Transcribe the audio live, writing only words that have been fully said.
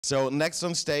So next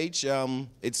on stage,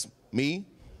 it's me,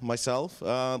 myself,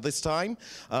 this time.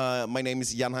 My name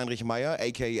is Heinrich Meyer,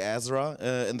 aka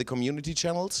Ezra, in the community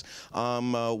channels.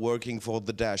 I'm working for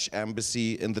the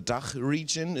Ambrissi in the DACH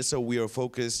region, so we are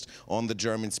focused on the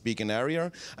German-speaking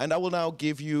area. And I will now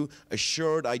give you a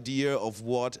short idea of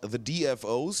what the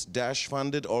DFOs,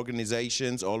 Dash-funded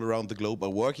organizations all around the globe, are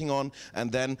working on,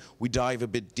 and then we dive a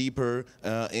bit deeper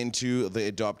into the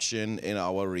adoption in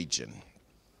our region.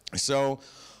 So,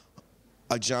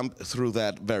 I'll jump through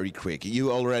that very quick.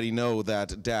 You already know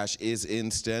that Dash is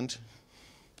instant,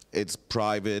 it's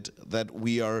private, that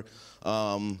we are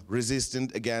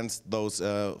resistant against those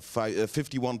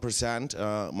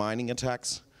 51% mining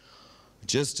attacks.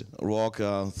 Just walk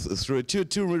through it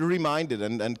to remind it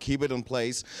and keep it in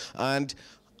place. And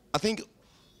I think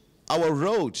our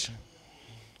road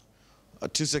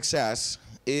to success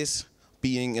is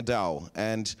being a DAO.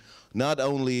 And not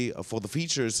only for the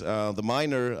features the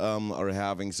miner are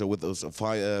having, so with those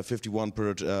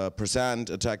 51%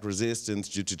 attack resistance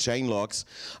due to chain locks,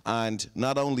 and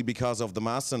not only because of the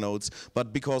masternodes,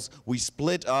 but because we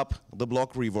split up the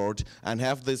block reward and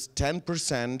have this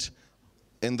 10%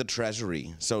 in the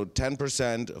treasury. So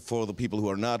 10% for the people who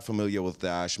are not familiar with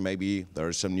Dash, maybe there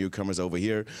are some newcomers over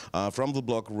here, from the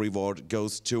block reward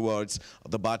goes towards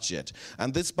the budget.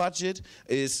 And this budget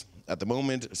is at the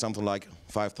moment something like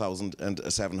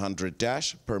 5,700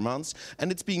 Dash per month,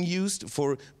 and it's being used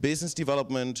for business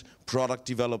development, product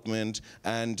development,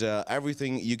 and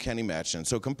everything you can imagine.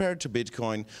 So compared to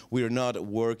Bitcoin, we are not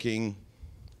working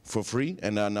for free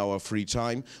and on our free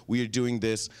time. We are doing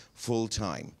this full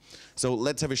time. So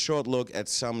let's have a short look at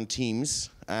some teams,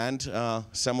 and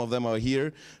some of them are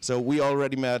here. So we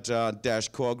already met Dash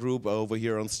Core Group over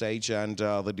here on stage, and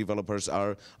the developers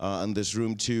are in this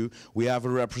room too. We have a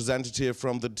representative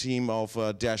from the team of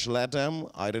Dash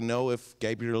Latam. I don't know if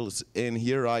Gabriel is in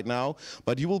here right now,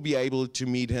 but you will be able to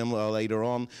meet him later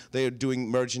on. They are doing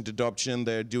merchant adoption.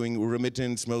 They're doing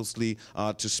remittance mostly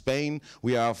to Spain.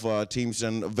 We have teams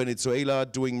in Venezuela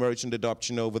doing merchant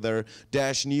adoption over there.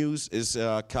 Dash News is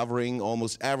covering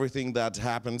almost everything that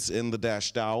happens in the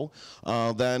Dash DAO.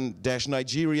 Then Dash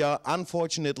Nigeria,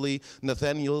 unfortunately,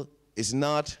 Nathaniel is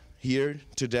not here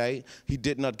today. He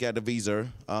did not get a visa,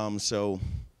 so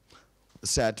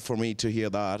sad for me to hear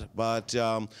that. But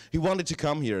he wanted to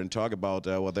come here and talk about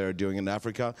what they're doing in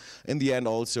Africa. In the end,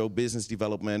 also business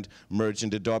development,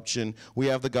 merchant adoption. We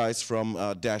have the guys from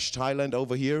Dash Thailand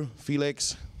over here,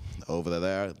 Felix. Over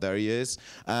there he is,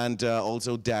 and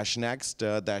also Dash Next.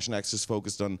 Dash Next is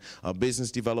focused on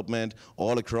business development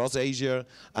all across Asia.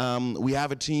 We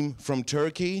have a team from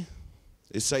Turkey.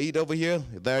 Is Said over here?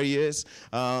 There he is.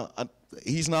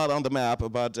 He's not on the map,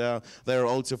 but they're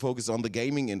also focused on the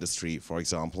gaming industry, for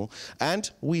example. And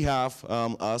we have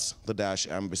us, the Dash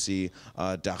Ambrissi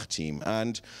DACH team.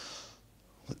 And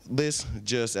this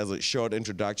just as a short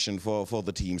introduction for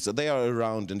the teams. So they are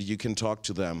around and you can talk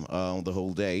to them the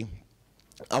whole day.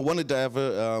 I wanted to have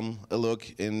a look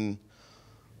in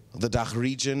the DACH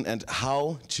region and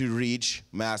how to reach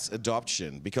mass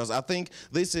adoption, because I think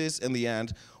this is in the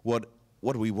end what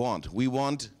we want. We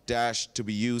want Dash to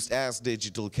be used as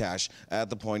digital cash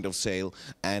at the point of sale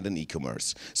and in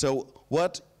e-commerce. So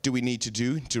what do we need to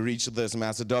do to reach this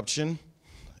mass adoption?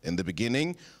 In the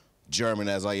beginning, German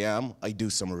as I am, I do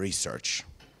some research.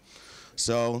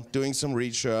 So doing some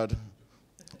research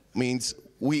means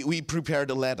we prepared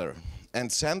a letter and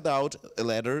sent out a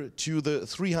letter to the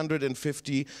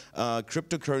 350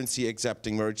 cryptocurrency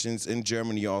accepting merchants in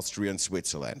Germany, Austria, and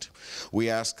Switzerland. We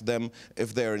asked them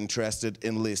if they're interested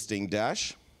in listing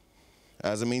Dash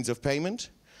as a means of payment.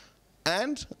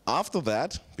 And after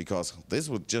that, because this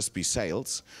would just be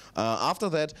sales, after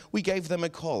that we gave them a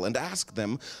call and asked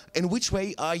them, in which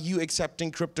way are you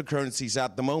accepting cryptocurrencies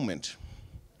at the moment?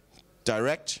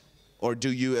 Direct, or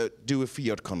do you do a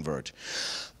fiat convert?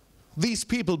 These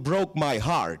people broke my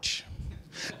heart.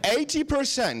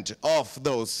 80% of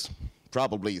those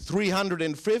probably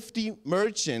 350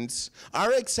 merchants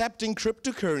are accepting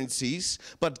cryptocurrencies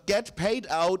but get paid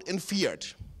out in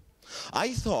fiat.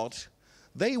 I thought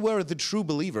they were the true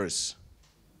believers.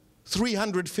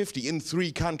 350 in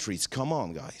 3 countries, come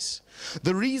on guys.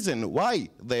 The reason why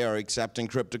they are accepting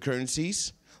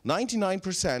cryptocurrencies,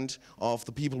 99% of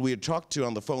the people we had talked to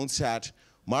on the phone said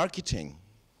marketing.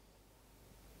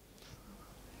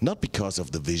 Not because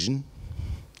of the vision.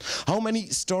 How many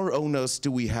store owners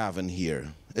do we have in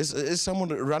here? Is someone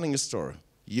running a store?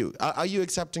 You. Are you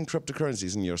accepting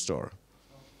cryptocurrencies in your store?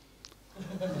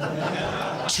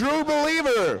 True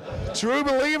believer, true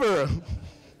believer.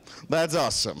 That's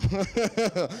awesome.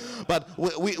 But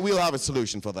we'll have a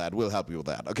solution for that. We'll help you with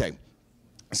that. Okay.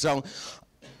 So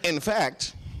In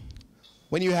fact,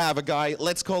 when you have a guy,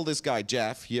 let's call this guy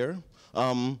Jeff here,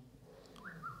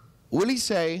 will he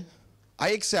say, I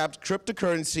accept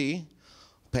cryptocurrency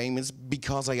payments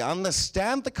because I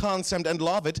understand the concept and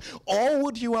love it, or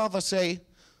would you rather say,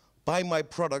 buy my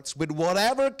products with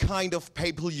whatever kind of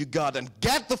PayPal you got and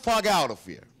get the fuck out of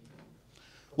here?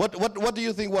 What do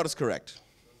you think what is correct?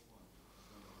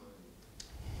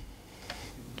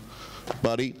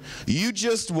 Buddy, you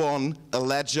just won a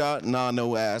Ledger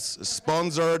Nano S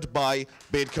sponsored by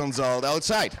BitConsult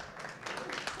outside.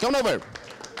 Come over.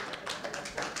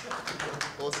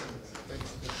 Awesome.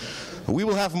 We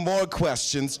will have more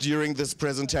questions during this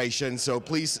presentation, so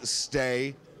please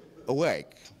stay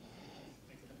awake.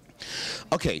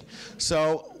 Okay,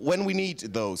 so when we need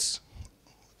those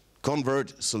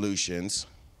convert solutions,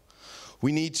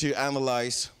 we need to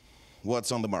analyze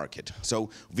what's on the market. So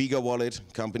Vega Wallet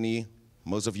company,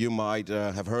 most of you might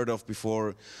have heard of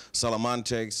before,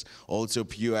 Salamantex, also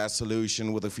POS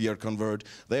solution with a fiat convert.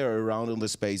 They are around in the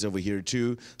space over here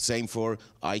too. Same for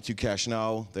IQ Cash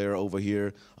Now, they're over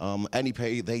here.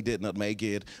 AnyPay, they did not make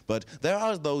it. But there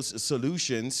are those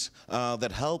solutions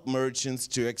that help merchants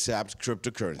to accept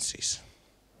cryptocurrencies.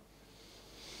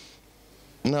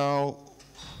 Now,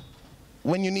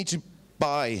 when you need to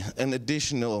buy an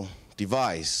additional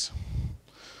device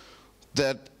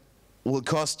that will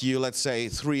cost you, let's say,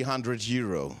 300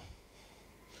 euro.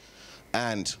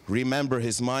 And remember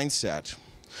his mindset.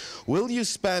 Will you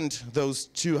spend those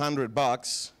 200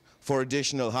 bucks for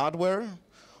additional hardware?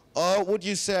 Or would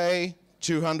you say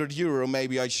 200 euro,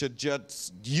 maybe I should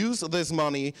just use this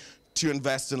money to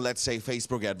invest in, let's say,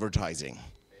 Facebook advertising?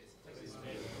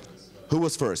 Who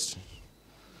was first?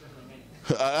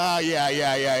 Yeah,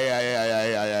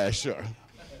 sure.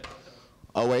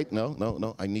 Oh wait,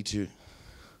 no, I need to.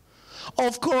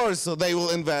 Of course they will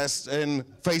invest in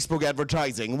Facebook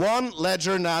advertising. One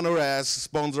Ledger Nano S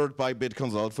sponsored by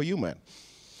BitConsult for you, man.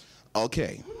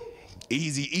 Okay,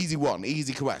 easy one,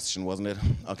 easy question, wasn't it?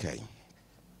 Okay.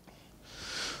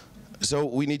 So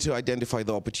we need to identify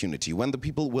the opportunity. When the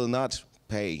people will not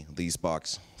pay these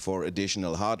bucks for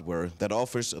additional hardware that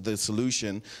offers the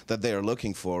solution that they are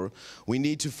looking for, we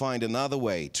need to find another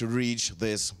way to reach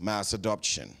this mass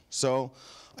adoption. So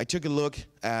I took a look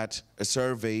at a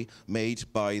survey made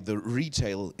by the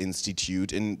Retail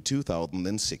Institute in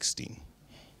 2016.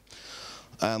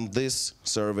 And this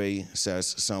survey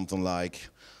says something like,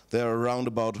 there are around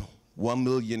about 1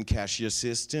 million cashier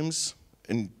systems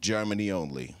in Germany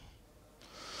only.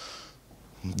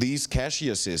 These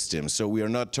cashier systems, so we are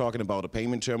not talking about a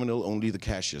payment terminal, only the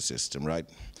cashier system, right?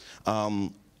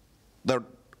 There are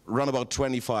around about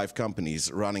 25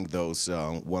 companies running those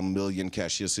 1 million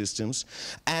cashier systems.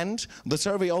 And the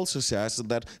survey also says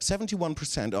that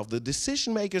 71% of the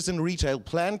decision makers in retail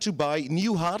plan to buy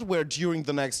new hardware during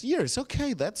the next years.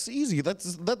 Okay, that's easy,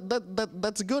 that's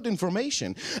good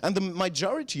information. And the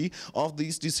majority of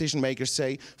these decision makers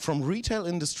say from retail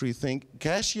industry think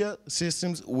cashier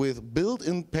systems with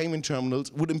built-in payment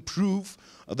terminals would improve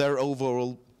their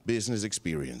overall business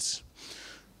experience.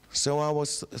 So I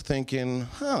was thinking,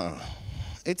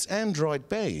 it's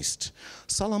Android-based.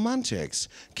 Salamantex,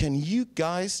 can you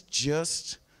guys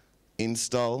just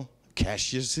install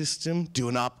cashier system, do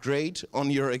an upgrade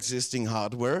on your existing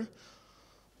hardware,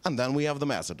 and then we have the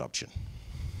mass adoption?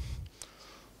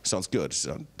 Sounds good,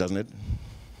 doesn't it?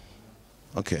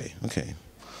 Okay.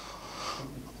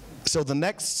 So the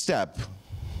next step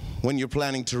when you're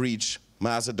planning to reach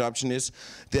mass adoption is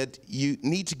that you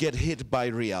need to get hit by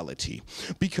reality,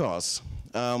 because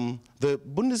the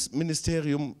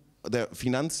Bundesministerium der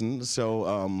Finanzen, so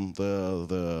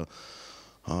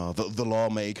the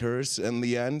lawmakers in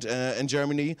the end in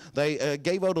Germany, they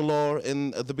gave out a law in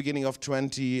the beginning of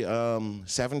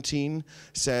 2017,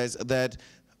 says that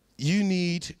you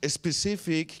need a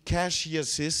specific cashier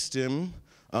system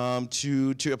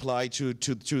to apply to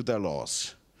their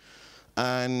laws.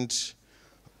 And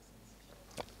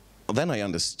then I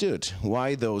understood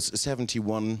why those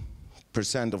 71%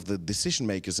 of the decision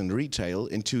makers in retail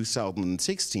in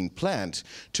 2016 planned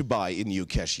to buy a new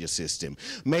cashier system.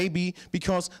 Maybe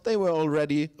because they were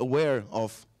already aware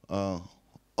of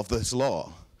this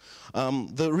law.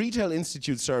 The Retail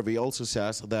Institute survey also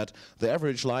says that the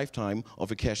average lifetime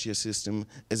of a cashier system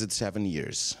is at 7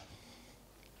 years.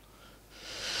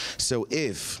 So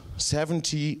if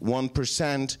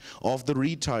 71% of the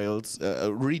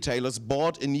retailers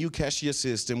bought a new cashier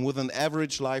system with an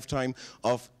average lifetime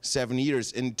of 7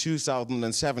 years in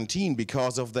 2017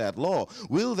 because of that law,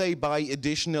 will they buy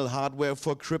additional hardware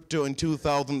for crypto in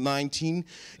 2019,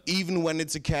 even when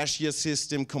it's a cashier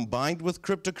system combined with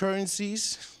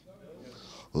cryptocurrencies?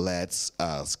 Let's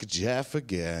ask Jeff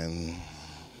again.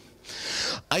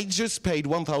 I just paid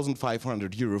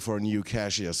 1,500 euro for a new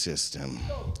cashier system.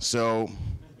 So,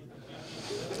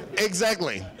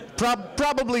 exactly.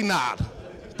 Probably not.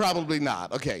 Probably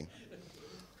not. Okay.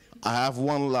 I have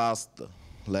one last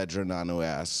Ledger Nano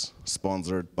S,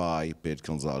 sponsored by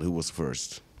BitConsult. Who was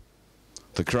first?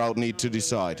 The crowd need to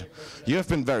decide. You have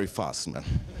been very fast, man.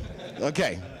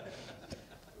 Okay.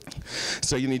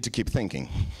 So you need to keep thinking.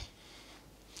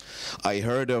 I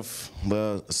heard of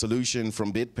the solution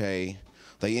from BitPay.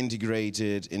 They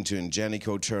integrated into an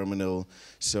Ingenico terminal.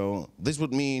 So this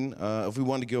would mean, if we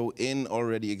want to go in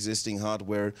already existing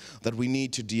hardware, that we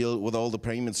need to deal with all the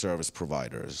payment service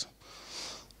providers,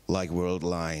 like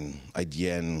Worldline,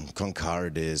 IDN,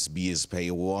 Concardis,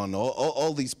 BSPay One,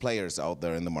 all these players out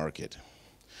there in the market.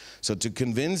 So to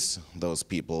convince those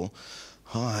people,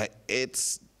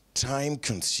 it's time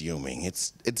consuming.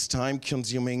 It's time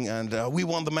consuming, and we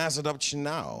want the mass adoption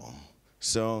now.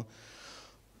 So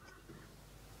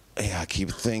yeah, I keep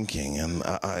thinking, and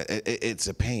it's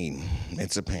a pain.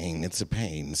 It's a pain. It's a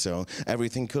pain. So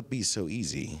everything could be so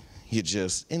easy. You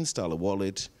just install a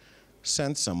wallet,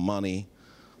 send some money,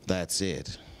 that's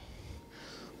it.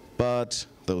 But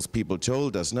those people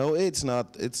told us, no, it's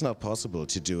not possible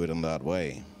to do it in that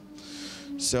way.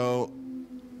 So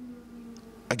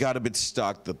I got a bit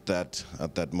stuck at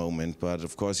that moment, but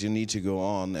of course you need to go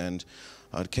on, and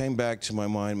it came back to my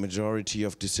mind, majority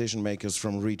of decision makers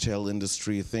from retail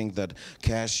industry think that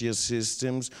cashier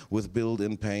systems with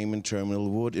built-in payment terminal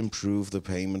would improve the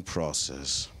payment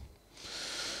process.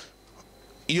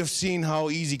 You've seen how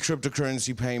easy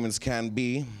cryptocurrency payments can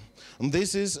be, and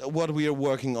this is what we are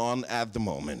working on at the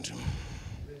moment.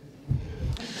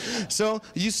 So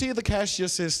you see the cashier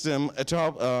system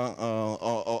atop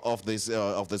of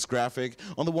this graphic.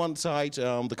 On the one side,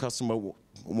 the customer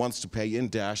wants to pay in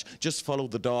Dash. Just follow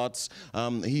the dots.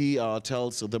 He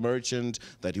tells the merchant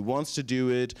that he wants to do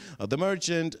it. The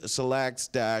merchant selects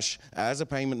Dash as a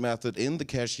payment method in the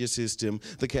cashier system.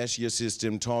 The cashier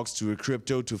system talks to a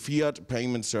crypto to fiat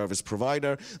payment service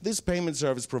provider. This payment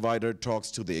service provider talks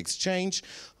to the exchange,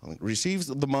 receives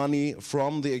the money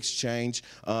from the exchange,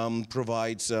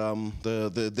 provides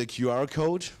the QR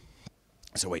code.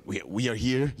 So wait, we are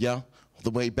here, yeah, the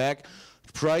way back.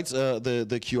 Provides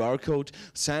the QR code,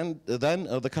 then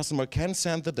the customer can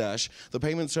send the Dash, the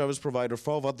payment service provider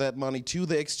forward that money to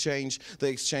the exchange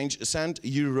send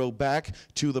euro back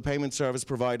to the payment service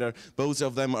provider, both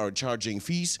of them are charging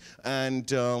fees, and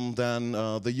then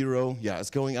the euro, yeah, is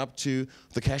going up to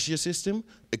the cashier system,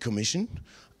 a commission,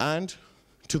 and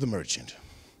to the merchant.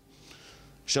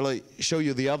 Shall I show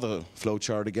you the other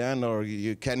flowchart again, or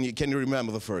can you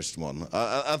remember the first one?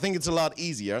 I think it's a lot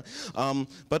easier,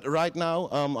 but right now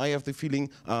I have the feeling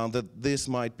that this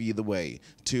might be the way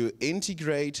to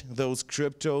integrate those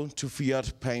crypto to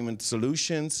fiat payment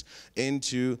solutions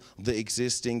into the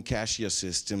existing cashier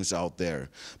systems out there,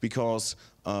 because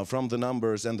from the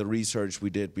numbers and the research we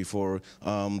did before,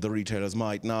 the retailers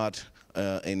might not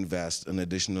invest in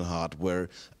additional hardware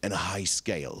in a high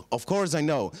scale. Of course, I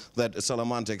know that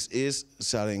Salamantex is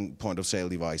selling point-of-sale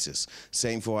devices.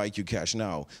 Same for IQ Cash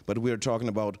now. But we're talking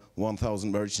about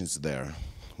 1,000 merchants there.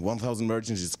 1,000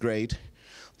 merchants is great,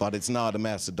 but it's not a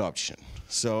mass adoption.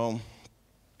 So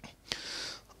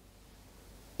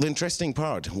the interesting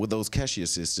part with those cashier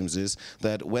systems is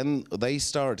that when they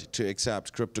start to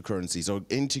accept cryptocurrencies or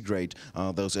integrate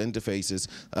those interfaces,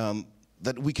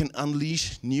 that we can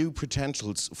unleash new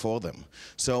potentials for them.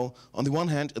 So on the one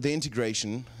hand, the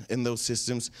integration in those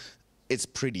systems, it's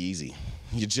pretty easy.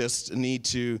 You just need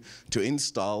to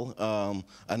install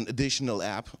an additional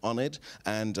app on it,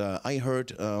 and I heard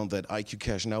that IQ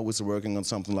Cash now is working on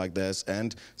something like this,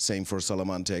 and same for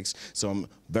Salamantex. So I'm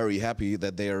very happy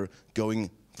that they're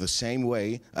going the same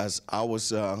way as I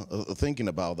was thinking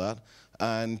about that.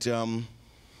 And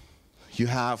you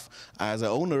have, as an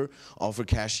owner of a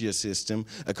cashier system,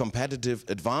 a competitive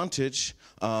advantage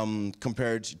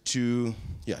compared to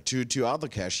other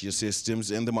cashier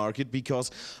systems in the market, because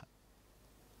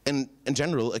in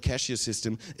general, a cashier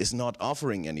system is not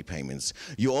offering any payments.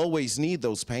 You always need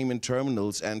those payment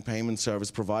terminals and payment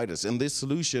service providers. In this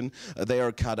solution, they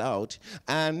are cut out,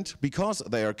 and because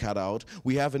they are cut out,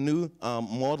 we have a new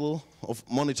model of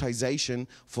monetization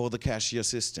for the cashier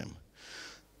system.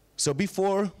 So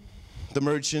before the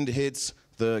merchant hits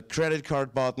the credit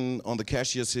card button on the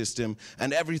cashier system,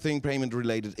 and everything payment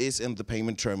related is in the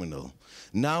payment terminal.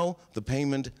 Now the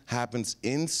payment happens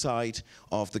inside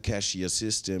of the cashier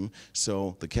system,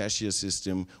 so the cashier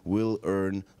system will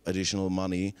earn additional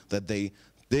money that they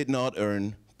did not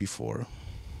earn before.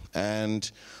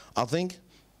 And I think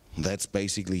that's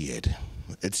basically it.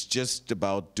 It's just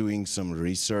about doing some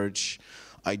research,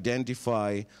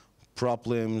 identify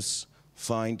problems,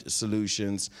 find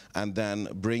solutions, and then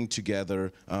bring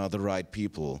together the right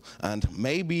people. And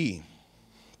maybe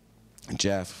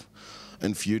Jeff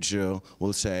in future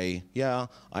will say, yeah,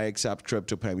 I accept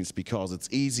crypto payments because it's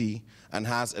easy and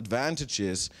has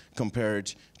advantages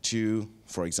compared to,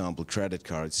 for example, credit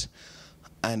cards.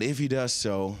 And if he does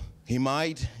so, he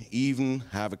might even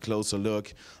have a closer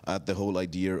look at the whole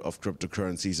idea of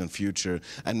cryptocurrencies in future,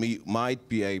 and we might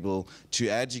be able to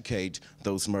educate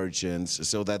those merchants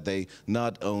so that they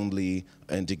not only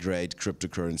integrate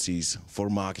cryptocurrencies for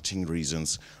marketing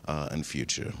reasons in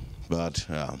future. But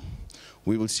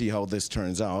we will see how this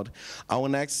turns out. Our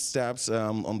next steps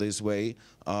on this way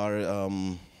are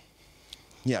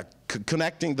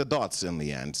connecting the dots in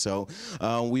the end. So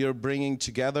we are bringing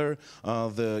together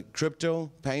the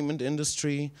crypto payment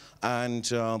industry and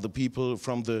the people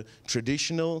from the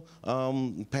traditional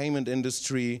payment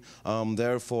industry.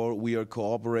 Therefore, we are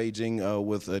cooperating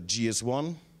with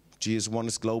GS1. GS1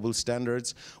 is global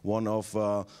standards, one of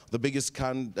the biggest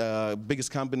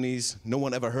companies no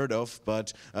one ever heard of,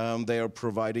 but they are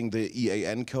providing the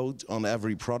EAN code on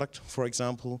every product, for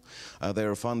example. They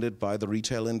are funded by the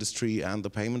retail industry and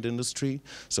the payment industry.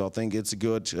 So I think it's a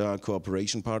good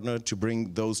cooperation partner to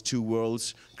bring those two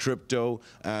worlds, crypto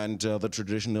and the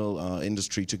traditional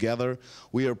industry together.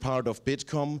 We are part of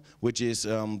Bitkom, which is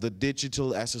the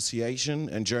digital association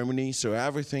in Germany. So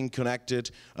everything connected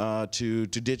to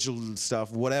digital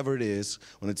stuff, whatever it is,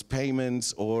 when it's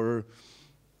payments or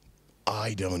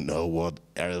I don't know what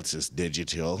else is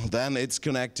digital, then it's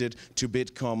connected to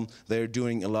Bitkom. They're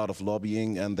doing a lot of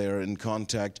lobbying and they're in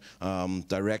contact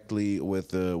directly with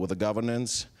the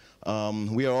governance.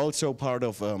 We are also part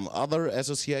of other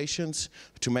associations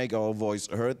to make our voice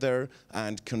heard there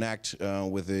and connect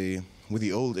with the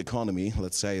old economy,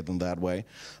 let's say it in that way.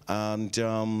 And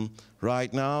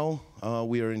right now,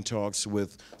 we are in talks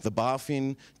with the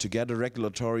BaFin to get a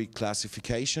regulatory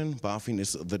classification. BaFin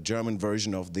is the German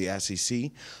version of the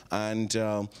SEC, and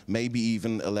maybe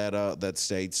even a letter that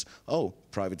states, oh,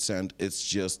 private cent, it's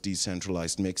just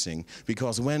decentralized mixing.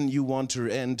 Because when you want to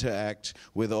interact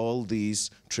with all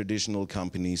these traditional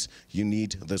companies, you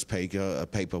need this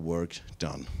paperwork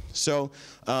done. So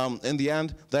in the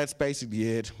end, that's basically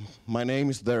it. My name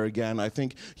is there again. I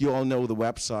think you all know the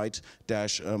website,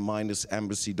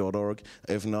 -ambrissi.org.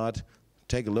 If not,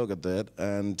 take a look at that.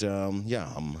 And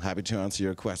yeah, I'm happy to answer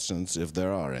your questions if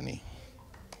there are any.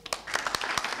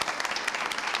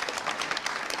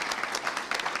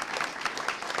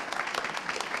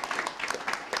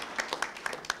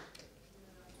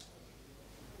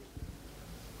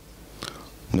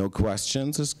 No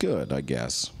questions is good, I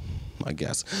guess.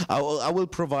 I will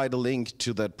provide a link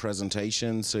to that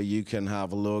presentation so you can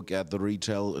have a look at the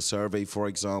retail survey, for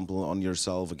example, on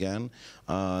yourself again.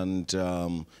 And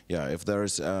yeah, if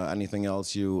there's anything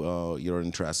else you're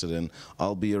interested in,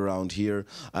 I'll be around here.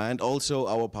 And also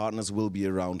our partners will be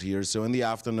around here. So in the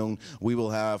afternoon, we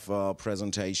will have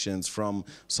presentations from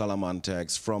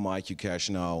Salamantex, from IQ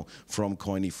Cash Now, from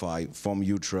Coinify, from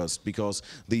Utrust, because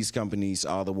these companies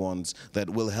are the ones that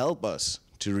will help us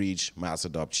to reach mass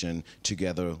adoption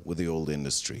together with the old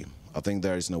industry. I think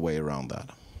there is no way around that,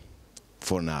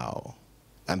 for now.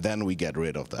 And then we get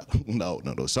rid of that. No,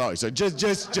 sorry. So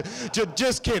just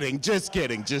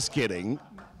kidding.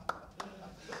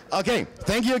 Okay,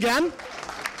 thank you again.